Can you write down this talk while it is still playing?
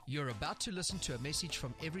You're about to listen to a message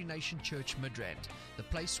from Every Nation Church Midrand, the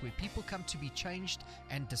place where people come to be changed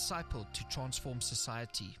and discipled to transform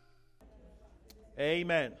society.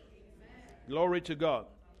 Amen. Glory to God.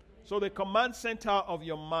 So the command center of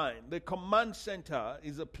your mind, the command center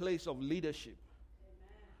is a place of leadership.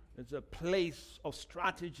 It's a place of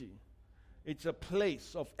strategy. It's a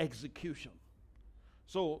place of execution.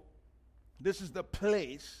 So this is the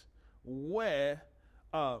place where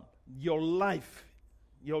your life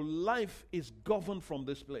is governed from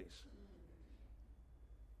this place.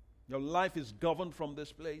 Your life is governed from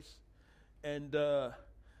this place. And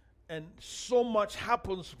so much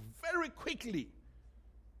happens very quickly.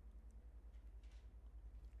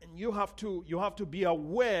 And you have to be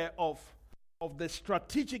aware of the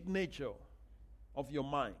strategic nature of your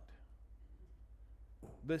mind.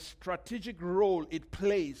 The strategic role it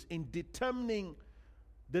plays in determining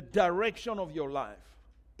the direction of your life,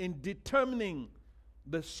 in determining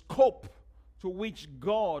the scope to which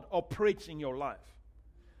God operates in your life.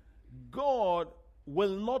 God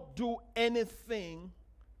will not do anything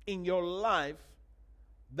in your life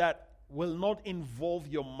that will not involve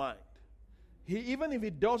your mind. Even if he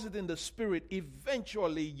does it in the spirit,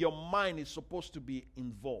 eventually your mind is supposed to be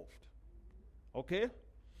involved. Okay?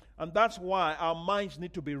 And that's why our minds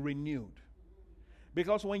need to be renewed.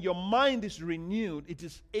 Because when your mind is renewed, it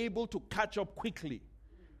is able to catch up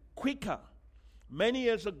quicker. Many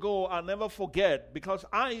years ago, I'll never forget, because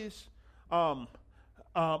as a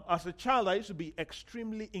child, I used to be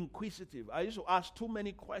extremely inquisitive. I used to ask too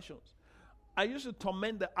many questions. I used to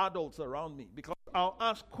torment the adults around me because I'll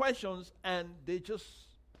ask questions and they just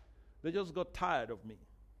got tired of me.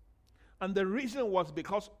 And the reason was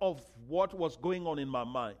because of what was going on in my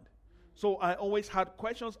mind. So I always had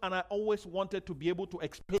questions and I always wanted to be able to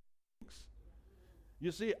explain things.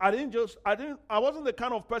 You see, I wasn't the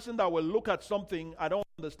kind of person that will look at something I don't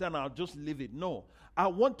understand and I'll just leave it. No. I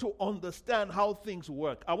want to understand how things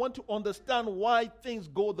work. I want to understand why things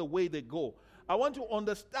go the way they go. I want to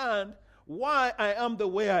understand why I am the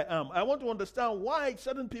way I am. I want to understand why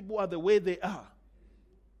certain people are the way they are.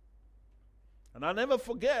 And I'll never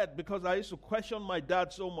forget, because I used to question my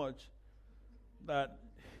dad so much that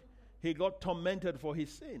he got tormented for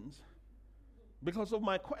his sins because of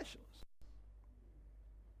my questions.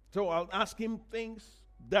 So I'll ask him things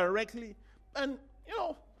directly. And,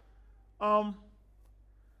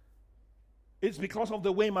 it's because of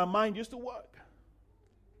the way my mind used to work.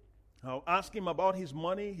 I'll ask him about his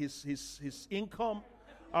money, his income.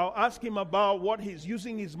 I'll ask him about what he's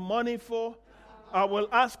using his money for. I'll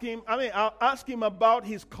ask him about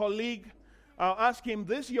his colleague. I'll ask him,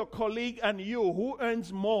 this your colleague and you, who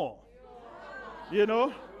earns more?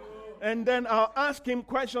 And then I'll ask him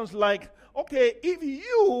questions like, okay, if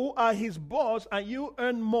you are his boss and you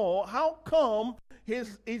earn more, how come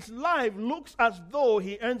his life looks as though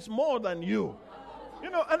he earns more than you?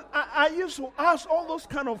 And I used to ask all those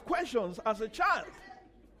kind of questions as a child.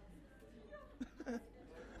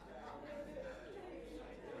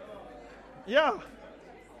 Yeah.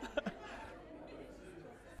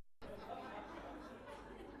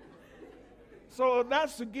 So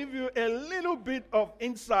that's to give you a little bit of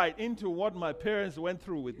insight into what my parents went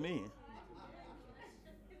through with me.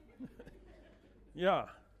 Yeah.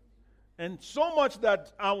 And so much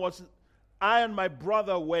that I and my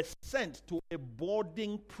brother were sent to a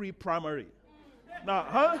boarding pre-primary.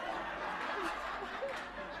 Now,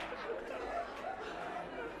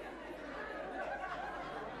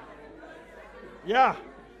 Yeah.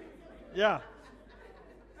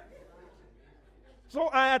 So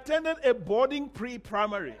I attended a boarding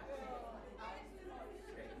pre-primary.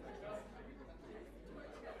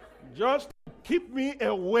 Just to keep me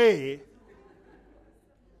away,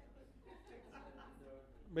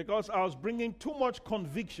 because I was bringing too much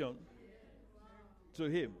conviction to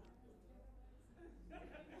him.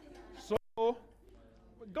 So,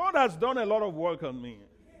 God has done a lot of work on me.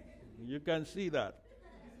 You can see that.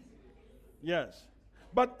 Yes.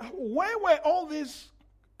 But where were all these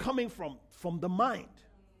coming from? From the mind.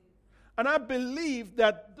 And I believe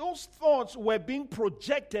that those thoughts were being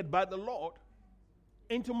projected by the Lord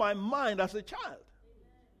into my mind as a child.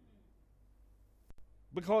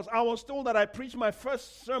 Because I was told that I preached my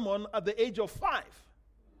first sermon at the age of 5.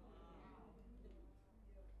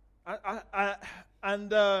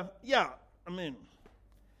 And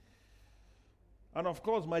of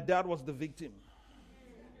course my dad was the victim.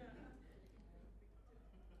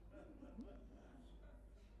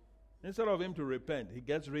 Instead of him to repent, he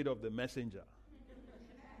gets rid of the messenger.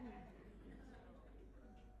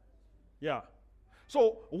 Yeah.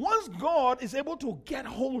 So once God is able to get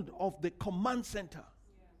hold of the command center,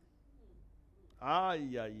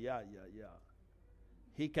 Yeah.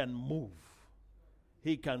 He can move.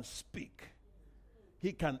 He can speak.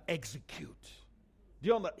 He can execute. Do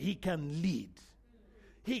you understand? He can lead.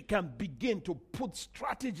 He can begin to put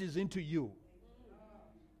strategies into you.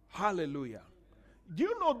 Hallelujah. Do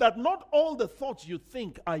you know that not all the thoughts you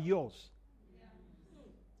think are yours?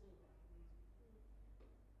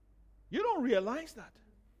 You don't realize that.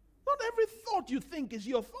 Not every thought you think is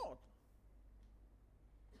your thought.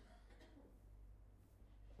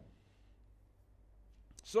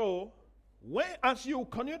 So, as you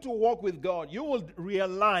continue to walk with God, you will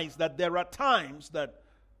realize that there are times that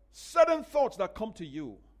certain thoughts that come to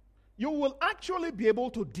you, you will actually be able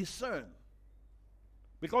to discern.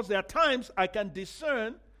 Because there are times I can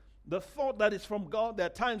discern the thought that is from God. There are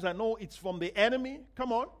times I know it's from the enemy.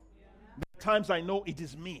 Come on. There are times I know it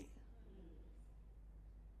is me.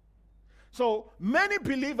 So many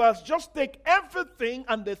believers just take everything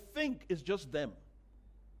and they think it's just them.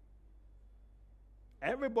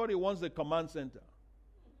 Everybody wants the command center.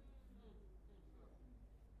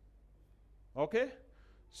 Okay?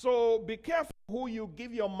 So be careful who you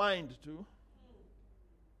give your mind to,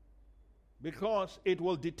 because it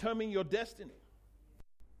will determine your destiny.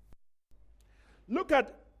 Look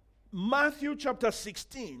at Matthew chapter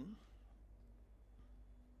 16.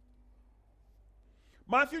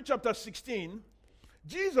 Matthew chapter 16,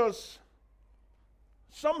 Jesus,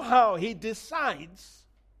 somehow he decides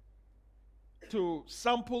to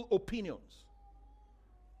sample opinions.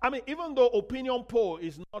 I mean, even though opinion poll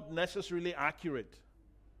is not necessarily accurate,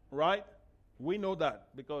 right? We know that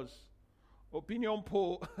because opinion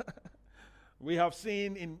poll we have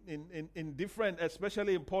seen in different,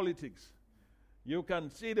 especially in politics. You can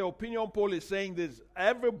see the opinion poll is saying this.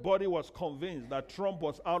 Everybody was convinced that Trump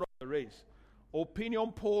was out of the race.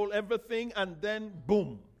 Opinion poll, everything, and then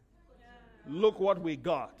boom. Look what we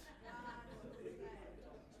got.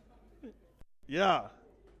 Yeah.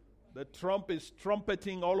 The Trump is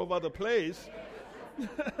trumpeting all over the place.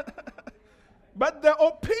 But the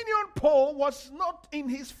opinion poll was not in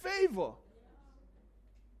his favor.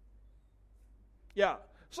 Yeah.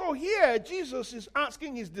 So here, Jesus is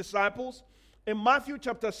asking his disciples, in Matthew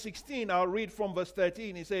chapter 16, I'll read from verse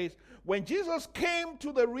 13, he says, when Jesus came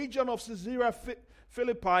to the region of Caesarea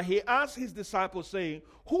Philippi, he asked his disciples, saying,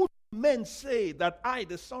 who do men say that I,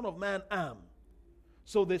 the Son of Man, am?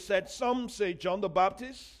 So they said, some say John the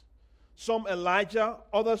Baptist, some Elijah,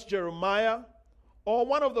 others Jeremiah, or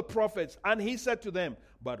one of the prophets. And he said to them,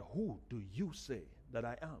 but who do you say that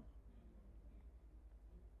I am?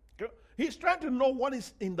 Okay? He's trying to know what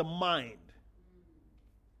is in the mind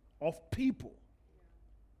of people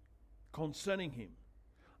concerning him.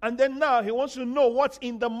 And then now he wants to know what's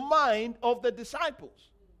in the mind of the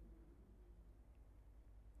disciples.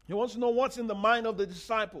 He wants to know what's in the mind of the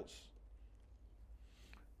disciples.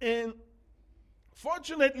 And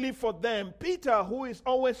fortunately for them, Peter, who is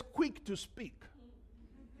always quick to speak,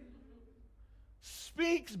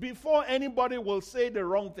 speaks before anybody will say the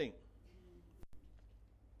wrong thing.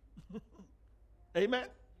 Amen?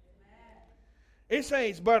 It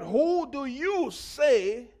says, but who do you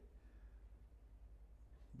say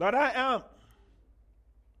that I am?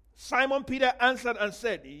 Simon Peter answered and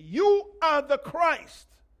said, you are the Christ,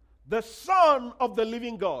 the Son of the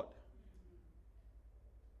living God.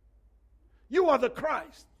 You are the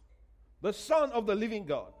Christ, the Son of the living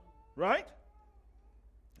God. Right?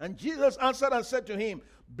 And Jesus answered and said to him,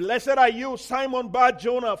 blessed are you, Simon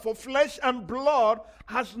Bar-Jonah, for flesh and blood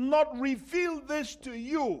has not revealed this to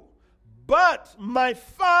you, but my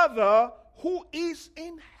Father who is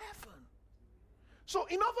in heaven. So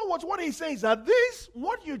in other words, what he's saying is that this,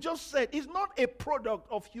 what you just said, is not a product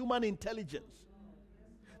of human intelligence.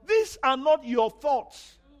 These are not your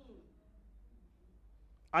thoughts.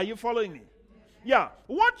 Are you following me? Yeah.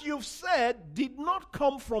 What you've said did not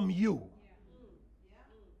come from you.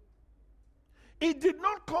 It did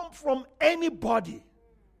not come from anybody.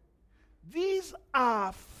 These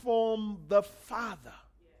are from the Father.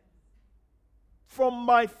 From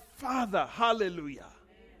my Father. Hallelujah.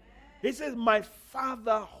 He says, my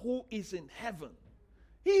Father who is in heaven.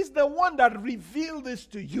 He's the one that revealed this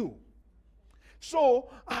to you. So,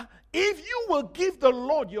 if you will give the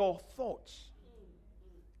Lord your thoughts,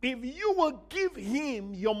 if you will give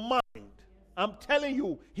him your mind, I'm telling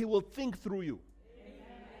you, he will think through you.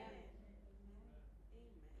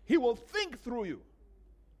 He will think through you.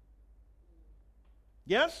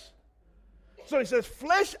 Yes? So he says,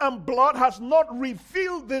 flesh and blood has not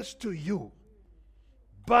revealed this to you,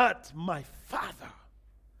 but my Father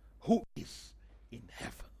who is in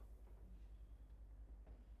heaven.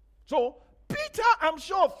 So Peter, I'm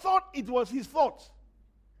sure, thought it was his thoughts.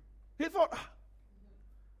 He thought,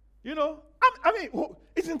 You know, I mean,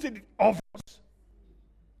 isn't it obvious?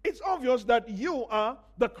 It's obvious that you are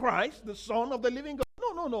the Christ, the Son of the living God.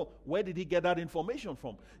 No. Where did he get that information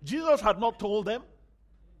from? Jesus had not told them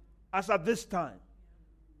as at this time.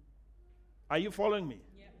 Are you following me?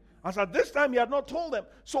 Yeah. As at this time, he had not told them.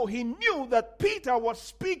 So he knew that Peter was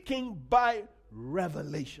speaking by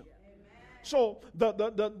revelation. Amen. So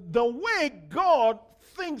the way God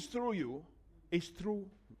thinks through you is through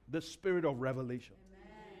the spirit of revelation.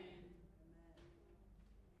 Amen.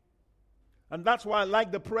 And that's why I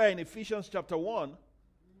like the prayer in Ephesians chapter 1,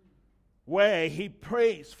 where he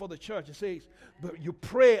prays for the church. He says, you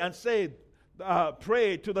pray and say,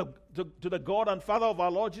 pray to the God and Father of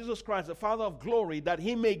our Lord Jesus Christ, the Father of glory, that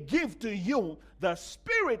he may give to you the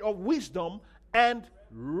spirit of wisdom and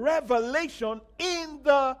revelation in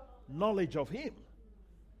the knowledge of him.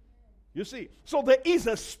 You see, so there is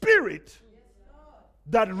a spirit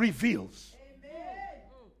that reveals.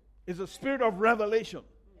 It's a spirit of revelation.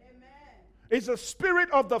 It's a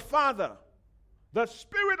spirit of the Father. The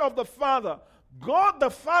Spirit of the Father, God the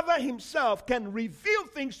Father himself, can reveal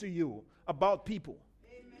things to you about people.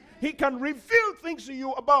 Amen. He can reveal things to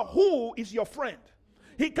you about who is your friend.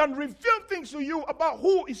 He can reveal things to you about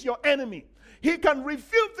who is your enemy. He can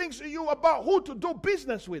reveal things to you about who to do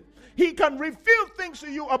business with. He can reveal things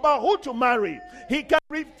to you about who to marry. He can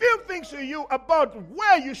reveal things to you about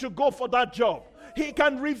where you should go for that job. He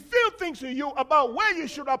can reveal things to you about where you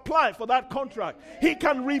should apply for that contract. He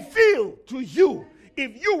can reveal to you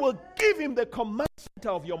if you will give him the command center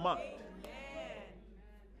of your mind.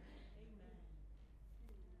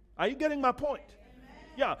 Are you getting my point?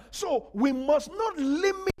 Yeah. So we must not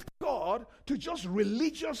limit God to just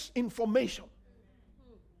religious information.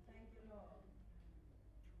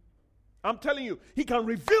 I'm telling you, he can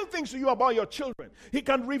reveal things to you about your children. He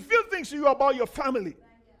can reveal things to you about your family.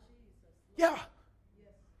 Yeah.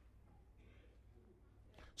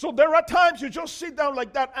 So there are times you just sit down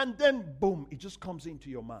like that and then boom, it just comes into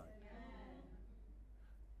your mind.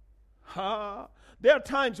 There are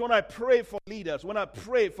times when I pray for leaders, when I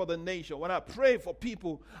pray for the nation, when I pray for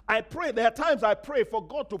people, there are times I pray for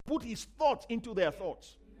God to put his thoughts into their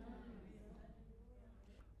thoughts.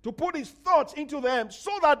 To put his thoughts into them so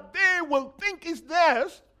that they will think it's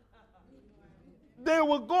theirs. They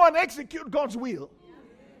will go and execute God's will.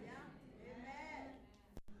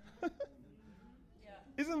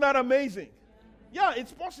 Isn't that amazing? Yeah,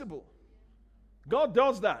 it's possible. God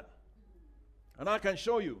does that. And I can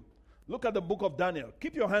show you. Look at the book of Daniel.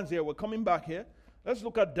 Keep your hands here. We're coming back here. Let's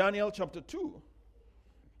look at Daniel chapter 2.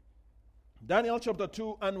 Daniel chapter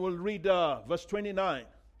 2, and we'll read verse 29.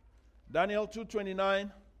 Daniel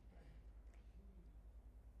 2:29.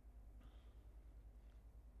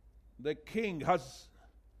 The king has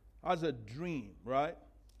a dream, right?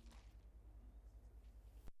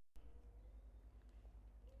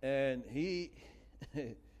 And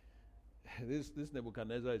this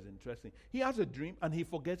Nebuchadnezzar is interesting. He has a dream and he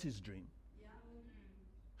forgets his dream.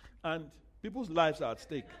 Yeah. And people's lives are at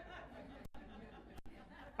stake.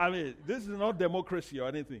 I mean, this is not democracy or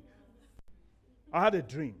anything. I had a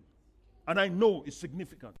dream and I know it's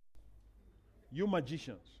significant. You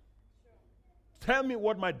magicians, tell me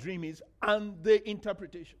what my dream is and the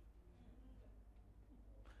interpretation.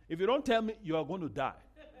 If you don't tell me, you are going to die.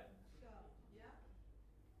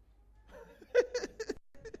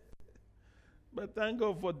 But thank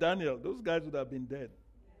God for Daniel. Those guys would have been dead.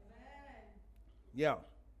 Yeah.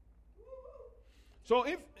 So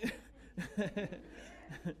if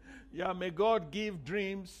may God give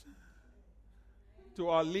dreams to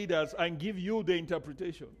our leaders and give you the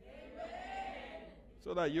interpretation. Amen.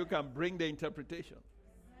 So that you can bring the interpretation.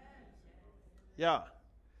 Amen. Yeah.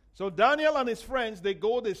 So Daniel and his friends, they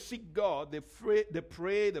go, they seek God, they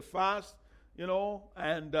pray, they fast,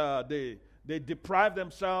 and they deprive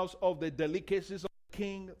themselves of the delicacies of the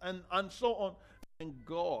king and so on. And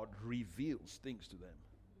God reveals things to them.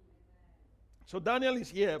 So Daniel is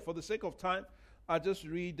here. For the sake of time, I'll just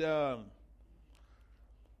read,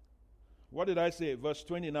 what did I say? Verse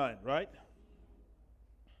 29, right?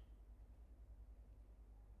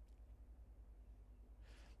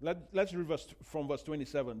 Let's read from verse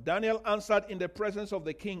 27. Daniel answered in the presence of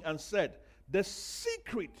the king and said, the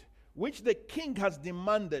secret which the king has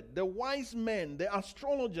demanded, the wise men, the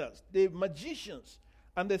astrologers, the magicians,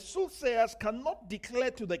 and the soothsayers cannot declare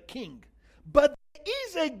to the king. But there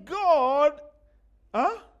is a God,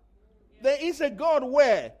 There is a God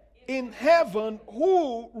where? In heaven,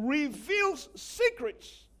 who reveals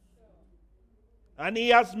secrets. And he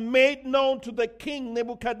has made known to the king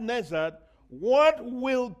Nebuchadnezzar what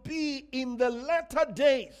will be in the latter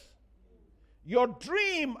days. Your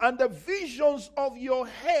dream and the visions of your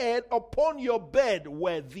head upon your bed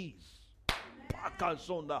were these.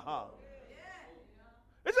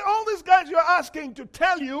 It's all these guys you're asking to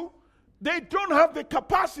tell you, they don't have the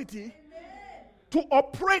capacity to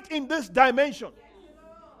operate in this dimension.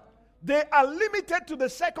 They are limited to the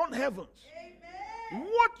second heavens.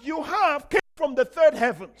 What you have came from the third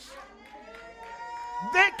heavens.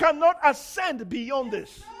 They cannot ascend beyond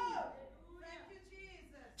this.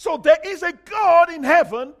 So there is a God in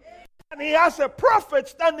heaven, and he has a prophet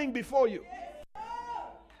standing before you.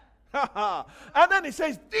 And then he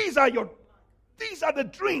says, these are the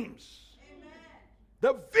dreams.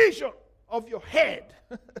 The vision of your head.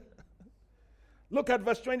 Look at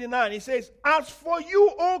verse 29. He says, as for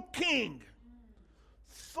you, O king,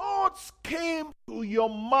 thoughts came to your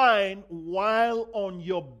mind while on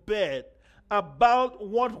your bed about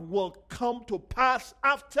what will come to pass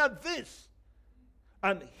after this.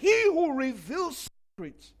 And he who reveals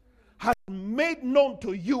secrets has made known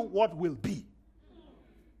to you what will be.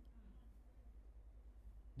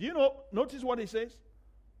 Do you know? Notice what he says.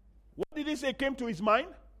 What did he say came to his mind?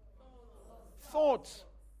 Thoughts.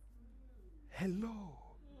 Hello.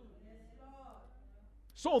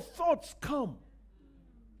 So thoughts come.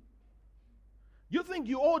 You think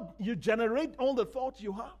you generate all the thoughts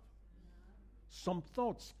you have? Some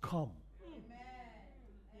thoughts come.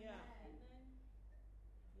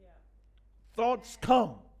 Thoughts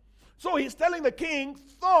come. So he's telling the king,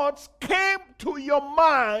 thoughts came to your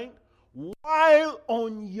mind while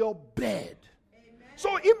on your bed. Amen.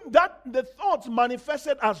 So the thoughts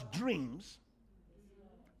manifested as dreams,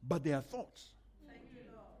 but they are thoughts.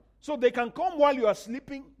 So they can come while you are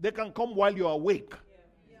sleeping, they can come while you are awake.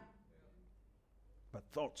 Yeah. But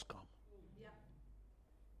thoughts come. Yeah.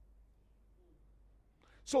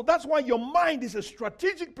 So that's why your mind is a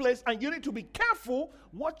strategic place, and you need to be careful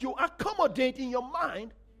what you accommodate in your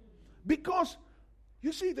mind, because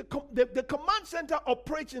you see the command center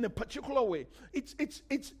operates in a particular way. It's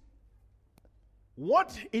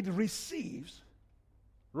what it receives,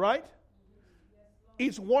 right?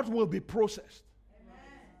 Is what will be processed.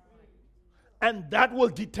 And that will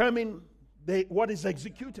determine what is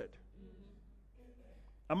executed.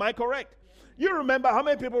 Am I correct? You remember, how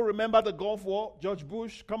many people remember the Gulf War? George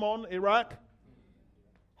Bush, come on, Iraq?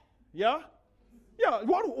 Yeah? Yeah,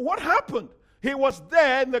 what happened? He was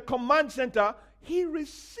there in the command center. He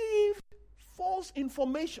received false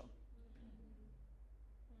information.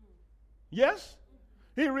 Yes?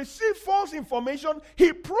 He received false information.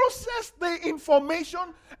 He processed the information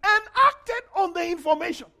and acted on the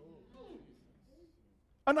information.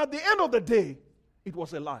 And at the end of the day, it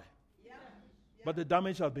was a lie. Yeah. But the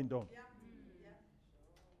damage has been done. Yeah. Yeah.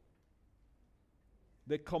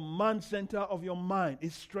 The command center of your mind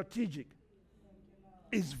is strategic,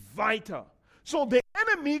 is vital. So the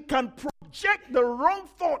enemy can project the wrong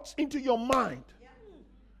thoughts into your mind. Yeah.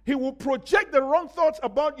 He will project the wrong thoughts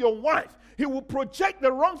about your wife. He will project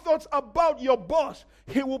the wrong thoughts about your boss.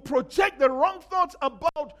 He will project the wrong thoughts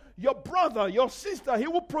about your brother, your sister. He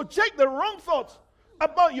will project the wrong thoughts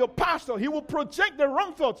about your pastor. He will project the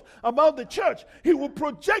wrong thoughts about the church. He will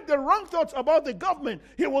project the wrong thoughts about the government.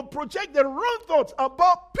 He will project the wrong thoughts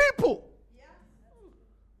about people. Yeah.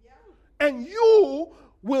 Yeah. And you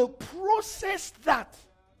will process that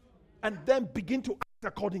and then begin to act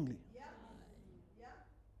accordingly. Yeah. Yeah.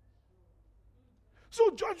 So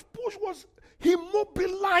George Bush he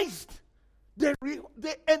mobilized the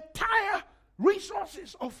entire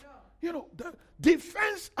resources of the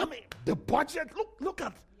defense, the budget, look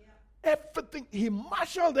at everything. He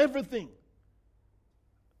marshaled everything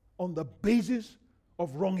on the basis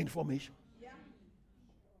of wrong information. Yeah.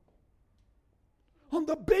 On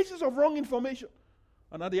the basis of wrong information.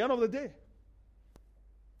 And at the end of the day,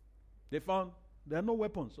 they found there are no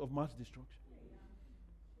weapons of mass destruction.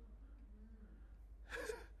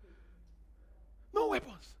 No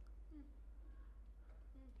weapons.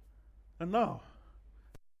 And now,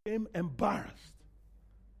 became embarrassed.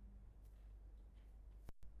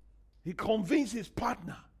 He convinced his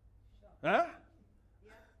partner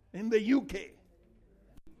in the UK.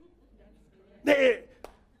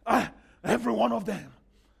 Every one of them.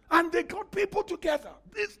 And they got people together.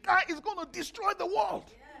 This guy is going to destroy the world.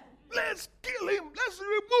 Let's kill him. Let's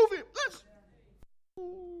remove him.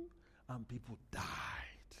 And people died.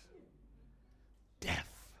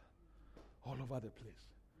 Death all over the place.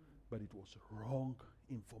 But it was wrong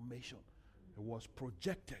information. It was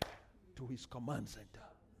projected to his command center.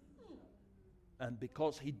 And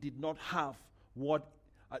because he did not have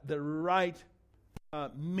the right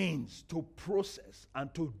means to process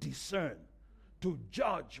and to discern, to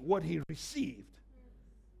judge what he received,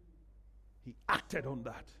 He acted on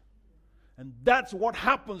that. And that's what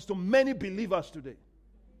happens to many believers today.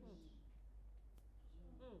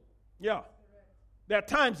 Yeah. There are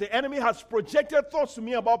times the enemy has projected thoughts to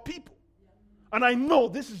me about people. And I know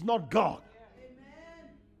this is not God.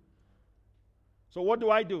 So what do?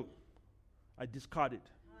 I discard it.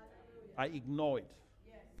 I ignore it.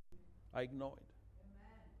 I ignore it.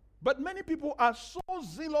 But many people are so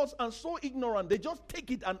zealous and so ignorant, they just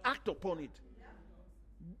take it and act upon it.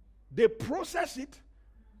 They process it.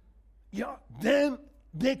 Yeah. Then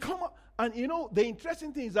they come up. And the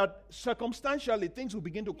interesting thing is that circumstantially things will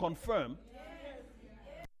begin to confirm.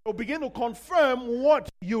 Will begin to confirm what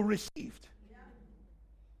you received.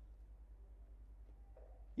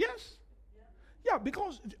 Yes. Yeah,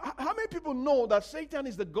 because how many people know that Satan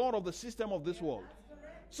is the god of the system of this world?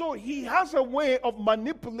 So he has a way of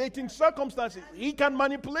manipulating circumstances. He can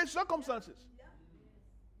manipulate circumstances.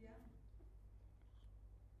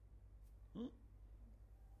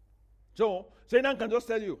 So Satan can just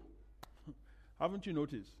tell you, haven't you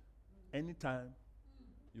noticed? Anytime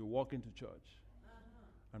you walk into church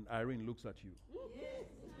and Irene looks at you.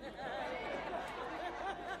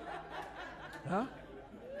 Huh?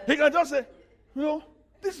 He can just say,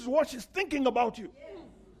 this is what she's thinking about you.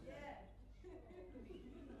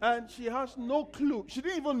 And she has no clue. She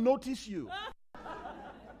didn't even notice you.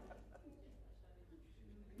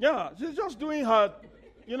 Yeah, she's just doing her,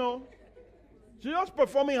 she's just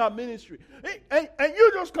performing her ministry. And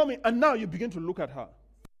you just come in, and now you begin to look at her.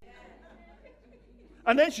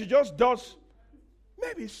 And then she just does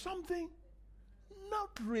maybe something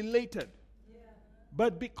not related.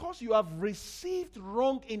 But because you have received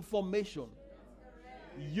wrong information,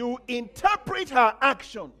 you interpret her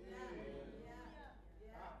action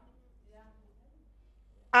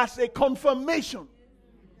as a confirmation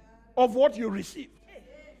of what you received.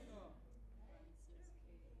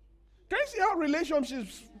 Can you see how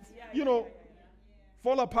relationships,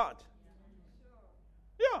 fall apart?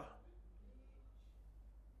 Yeah.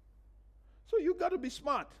 So you got to be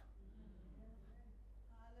smart.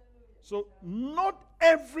 So not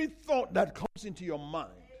every thought that comes into your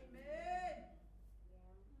mind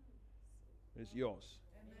is yours.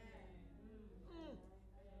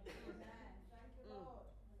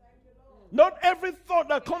 Not every thought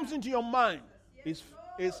that comes into your mind is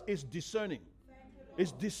discerning.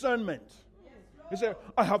 It's discernment. You say,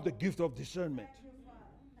 I have the gift of discernment.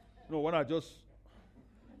 When I just...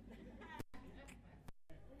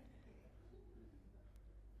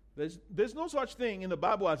 There's no such thing in the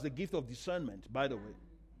Bible as the gift of discernment, by the way.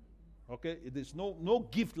 Okay? There's no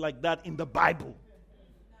gift like that in the Bible.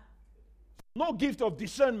 No gift of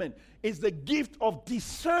discernment. It's the gift of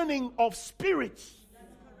discerning of spirits.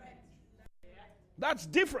 That's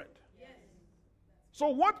different. So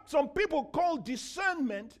what some people call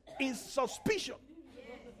discernment is suspicion.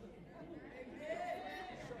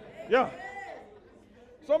 Yeah.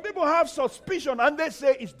 Some people have suspicion and they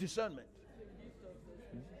say it's discernment.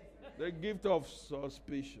 The gift of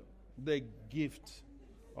suspicion. The gift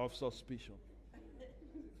of suspicion.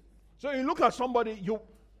 So you look at somebody,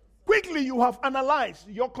 you have analyzed.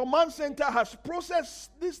 Your command center has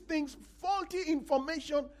processed these things, faulty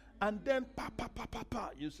information, and then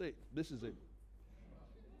you say, this is it.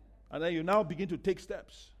 And then you now begin to take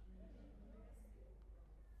steps.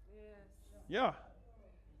 Yeah.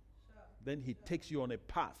 Then he takes you on a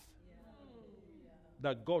path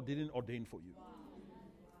that God didn't ordain for you.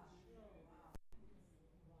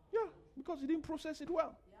 Yeah, because you didn't process it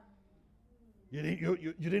well. You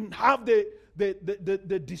didn't have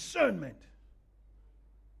the discernment.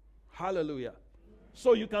 Hallelujah.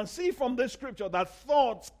 So you can see from this scripture that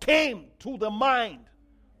thoughts came to the mind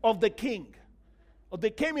of the king. Or they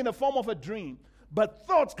came in the form of a dream. But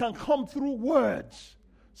thoughts can come through words.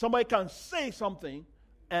 Somebody can say something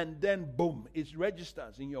and then boom, it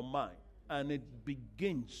registers in your mind. And it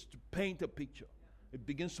begins to paint a picture. It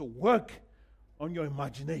begins to work on your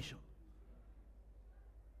imagination.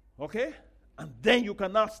 Okay? And then you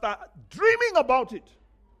can now start dreaming about it.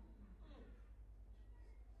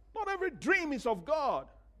 Not every dream is of God.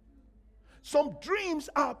 Some dreams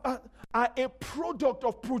are a product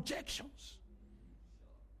of projections.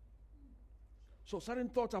 So certain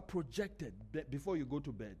thoughts are projected before you go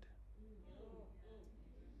to bed.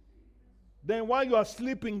 Then while you are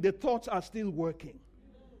sleeping, the thoughts are still working,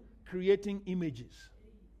 creating images.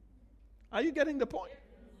 Are you getting the point?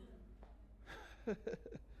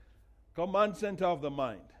 Command center of the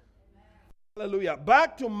mind. Hallelujah.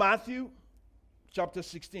 Back to Matthew chapter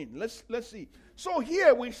 16. Let's see. So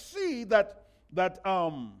here we see that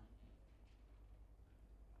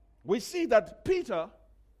Peter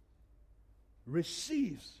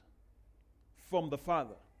receives from the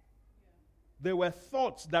Father. They were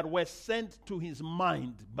thoughts that were sent to his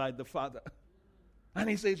mind by the Father. And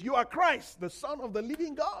he says, you are Christ, the Son of the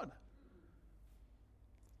living God.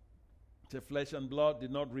 The flesh and blood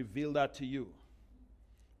did not reveal that to you,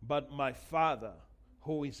 but my Father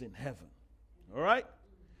who is in heaven. All right?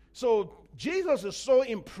 So Jesus is so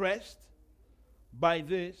impressed by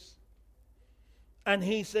this, and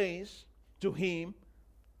he says to him,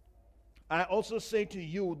 I also say to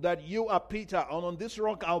you that you are Peter, and on this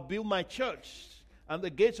rock I'll build my church, and the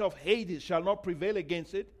gates of Hades shall not prevail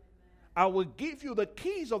against it. I will give you the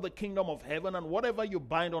keys of the kingdom of heaven, and whatever you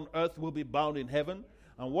bind on earth will be bound in heaven,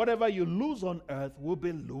 and whatever you loose on earth will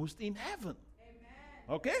be loosed in heaven. Amen.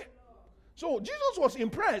 Okay? So Jesus was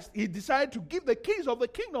impressed. He decided to give the keys of the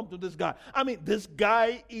kingdom to this guy. I mean, this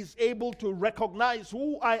guy is able to recognize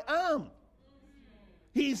who I am.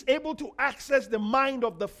 He is able to access the mind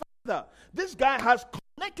of the Father. This guy has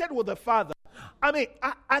connected with the Father. I mean,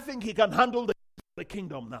 I think he can handle the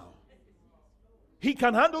kingdom now. He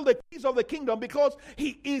can handle the keys of the kingdom because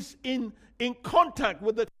he is in contact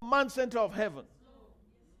with the command center of heaven.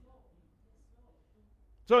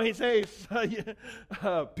 So he says,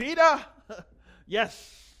 Peter,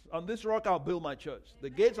 yes, on this rock I'll build my church. The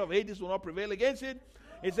gates of Hades will not prevail against it.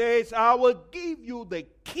 He says, I will give you the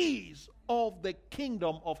keys of the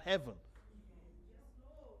kingdom of heaven.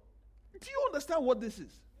 Do you understand what this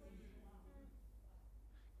is?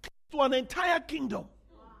 Keys to an entire kingdom.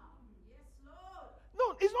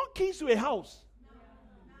 No, it's not keys to a house.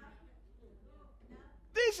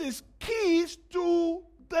 This is keys to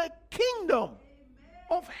the kingdom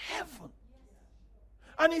of heaven.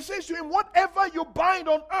 And he says to him, whatever you bind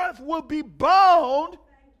on earth will be bound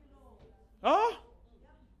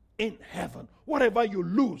in heaven. Whatever you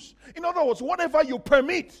lose. In other words, whatever you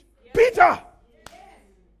permit. Peter,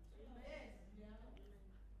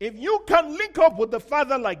 if you can link up with the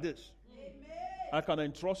Father like this, I can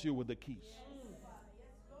entrust you with the keys.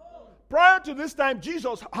 Prior to this time,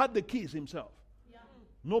 Jesus had the keys himself.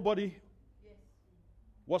 Nobody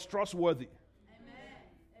was trustworthy.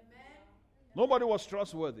 Nobody was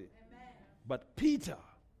trustworthy. But Peter,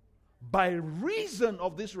 by reason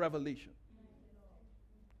of this revelation,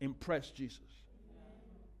 impressed Jesus.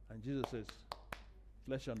 And Jesus says,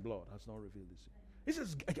 flesh and blood has not revealed this. He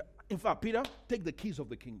says, in fact, Peter, take the keys of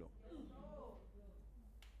the kingdom.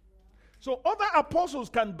 So other apostles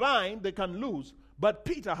can bind, they can lose, but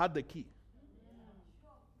Peter had the key.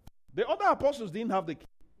 The other apostles didn't have the key.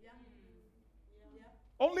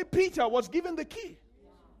 Only Peter was given the key.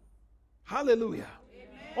 Hallelujah. Amen.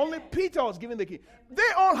 Only Peter was given the key.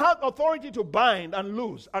 They all had authority to bind and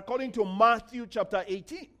loose, according to Matthew chapter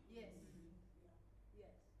 18. Yes.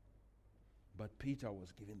 But Peter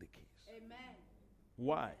was given the keys. Amen.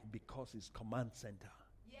 Why? Because his command center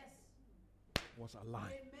was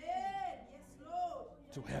aligned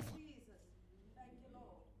to heaven.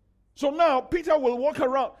 So now Peter will walk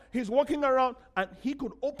around. He's walking around and he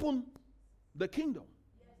could open the kingdom.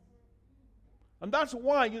 And that's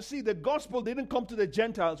why you see the gospel didn't come to the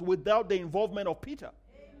Gentiles without the involvement of Peter.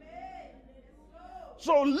 Amen.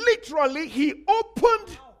 So literally he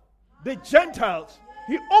opened the Gentiles.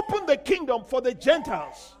 He opened the kingdom for the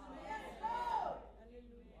Gentiles.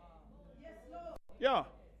 Yeah.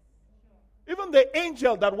 Even the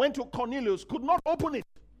angel that went to Cornelius could not open it.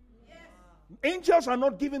 Angels are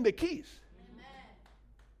not given the keys.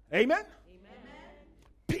 Amen? Amen?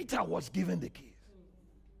 Peter was given the keys.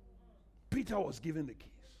 Peter was given the keys.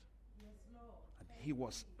 And he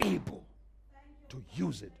was able to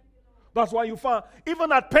use it. That's why you find,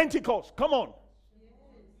 even at Pentecost, come on.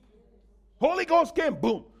 Holy Ghost came,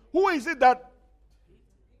 boom. Who is it that?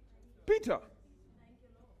 Peter.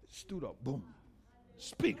 Stood up, boom.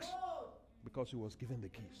 Speaks. Because he was given the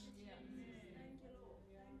keys.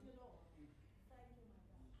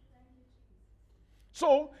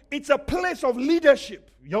 So, it's a place of leadership.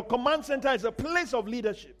 Your command center is a place of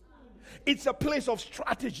leadership. It's a place of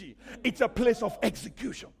strategy. It's a place of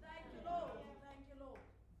execution.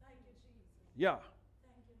 Yeah.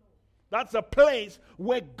 That's a place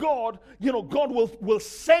where God will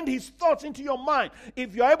send his thoughts into your mind.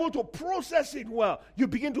 If you're able to process it well, you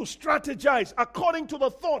begin to strategize according to the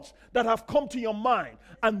thoughts that have come to your mind.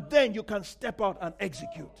 And then you can step out and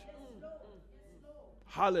execute.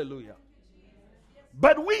 Hallelujah.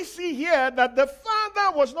 But we see here that the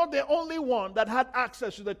Father was not the only one that had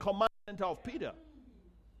access to the command center of Peter.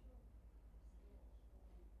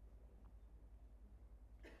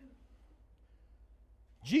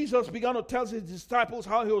 Jesus began to tell his disciples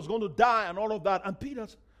how he was going to die and all of that. And Peter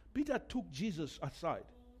took Jesus aside.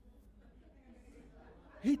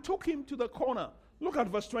 He took him to the corner. Look at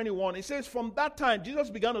verse 21. It says, from that time, Jesus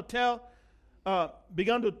began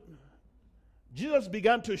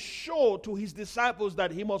to show to his disciples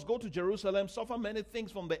that he must go to Jerusalem, suffer many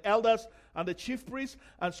things from the elders and the chief priests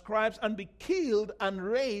and scribes, and be killed and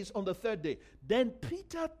raised on the third day. Then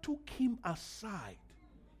Peter took him aside.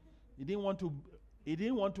 He didn't want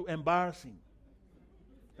to embarrass him.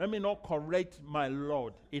 Let me not correct my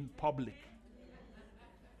Lord in public.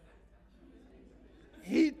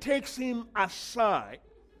 He takes him aside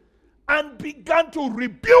and began to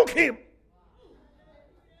rebuke him.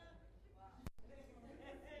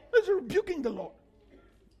 He's rebuking the Lord.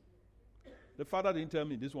 The Father didn't tell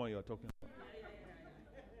me this one you're talking about.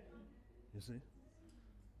 You see?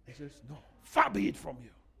 He says, no, far be it from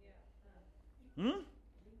you.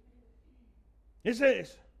 He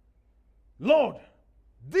says, Lord,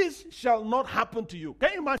 this shall not happen to you.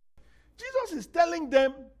 Can you imagine? Jesus is telling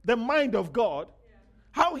them the mind of God,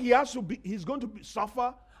 how he has to be, he's going to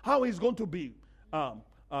suffer, how he's going to be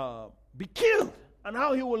killed, and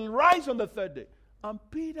how he will rise on the third day. And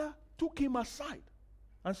Peter took him aside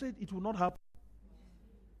and said, it will not happen.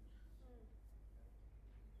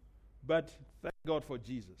 But thank God for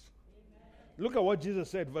Jesus. Amen. Look at what Jesus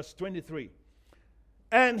said, verse 23.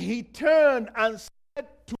 And he turned and said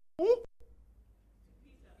to who?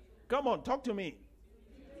 Come on, talk to me.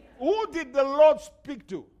 Who did the Lord speak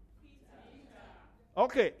to?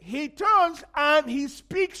 Okay, he turns and he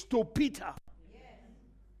speaks to Peter.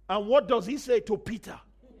 And what does he say to Peter?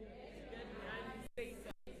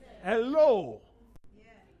 Hello.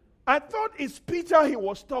 I thought it's Peter he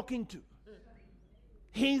was talking to.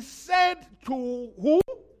 He said to who?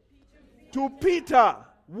 To Peter.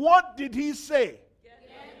 What did he say?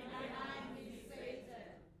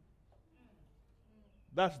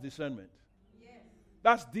 That's discernment.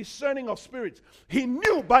 That's discerning of spirits. He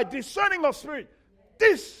knew by discerning of spirit,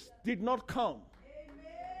 this did not come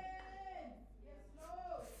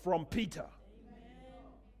from Peter.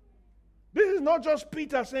 This is not just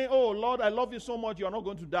Peter saying, oh, Lord, I love you so much, you are not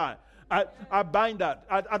going to die. I bind that.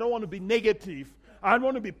 I don't want to be negative. I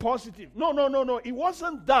want to be positive. No. It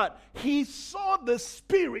wasn't that. He saw the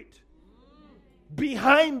spirit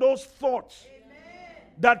behind those thoughts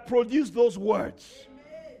that produced those words.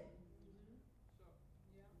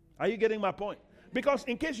 Are you getting my point? Because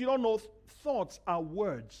in case you don't know, thoughts are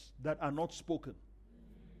words that are not spoken.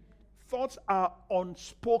 Thoughts are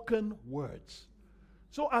unspoken words.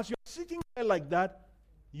 So as you're sitting there like that,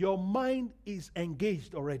 your mind is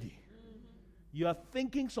engaged already. You are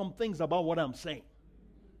thinking some things about what I'm saying.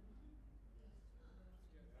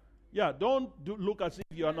 Yeah, don't look as if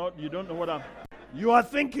you don't know what you are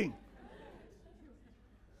thinking.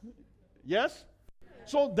 Yes?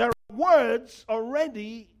 So there are words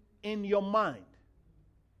already in your mind.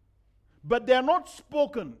 But they are not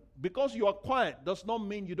spoken. Because you are quiet does not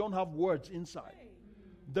mean you don't have words inside.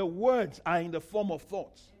 The words are in the form of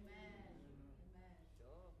thoughts.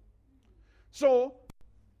 So,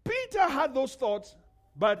 Peter had those thoughts,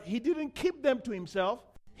 but he didn't keep them to himself.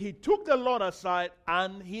 He took the Lord aside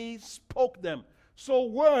and he spoke them. So,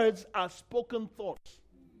 words are spoken thoughts.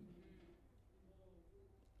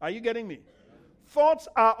 Are you getting me? Thoughts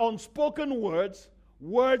are unspoken words.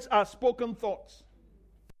 Words are spoken thoughts.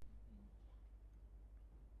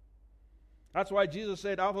 That's why Jesus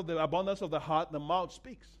said, out of the abundance of the heart, the mouth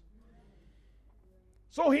speaks.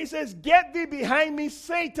 So he says, get thee behind me,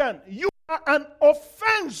 Satan. You are an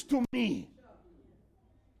offense to me.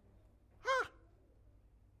 Huh?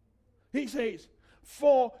 He says,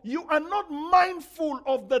 for you are not mindful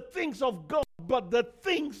of the things of God, but the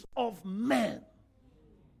things of man.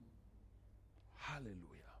 Hallelujah.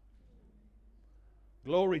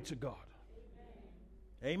 Glory to God.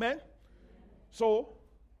 Amen. So,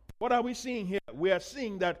 what are we seeing here? We are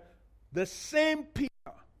seeing that the same Peter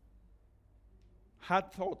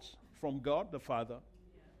had thoughts from God the Father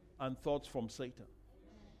and thoughts from Satan.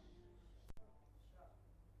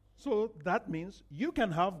 So that means you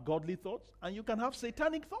can have godly thoughts and you can have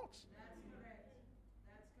satanic thoughts. That's correct.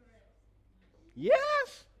 That's correct.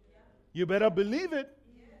 Yes. You better believe it.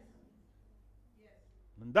 Yes. Yes.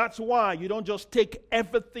 And that's why you don't just take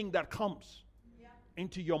everything that comes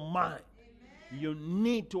into your mind. You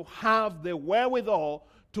need to have the wherewithal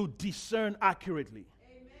to discern accurately.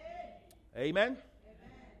 Amen. Amen? Amen.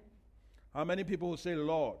 How many people will say,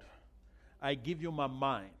 Lord, I give you my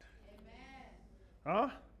mind? Amen. Huh?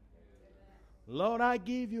 Lord, I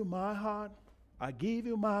give you my heart. I give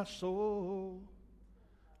you my soul.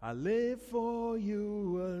 I live for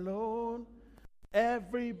you alone.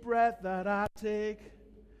 Every breath that I take,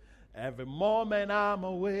 every moment I'm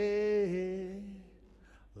away.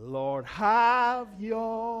 Lord, have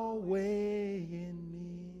your way in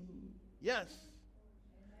me. Yes.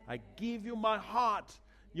 I give you my heart.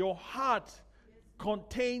 Your heart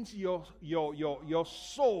contains your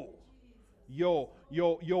soul, your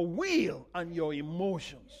will, and your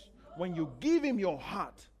emotions. When you give him your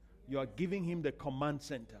heart, you are giving him the command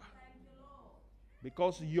center.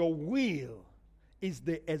 Because your will is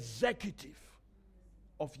the executive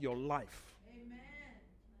of your life. Amen.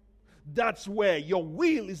 That's where your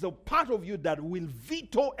will is the part of you that will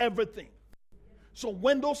veto everything. So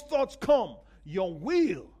when those thoughts come, your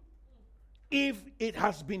will, if it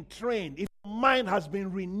has been trained, if your mind has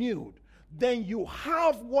been renewed, then you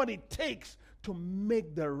have what it takes to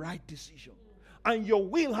make the right decision. And your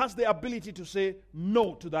will has the ability to say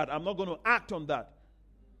no to that. I'm not going to act on that.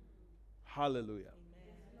 Hallelujah.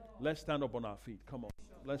 Amen. Let's stand up on our feet. Come on.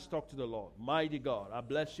 Let's talk to the Lord. Mighty God, I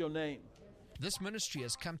bless your name. This ministry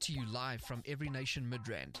has come to you live from Every Nation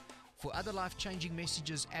Midrand. For other life-changing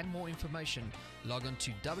messages and more information, log on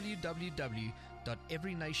to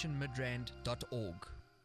www.everynationmidrand.org.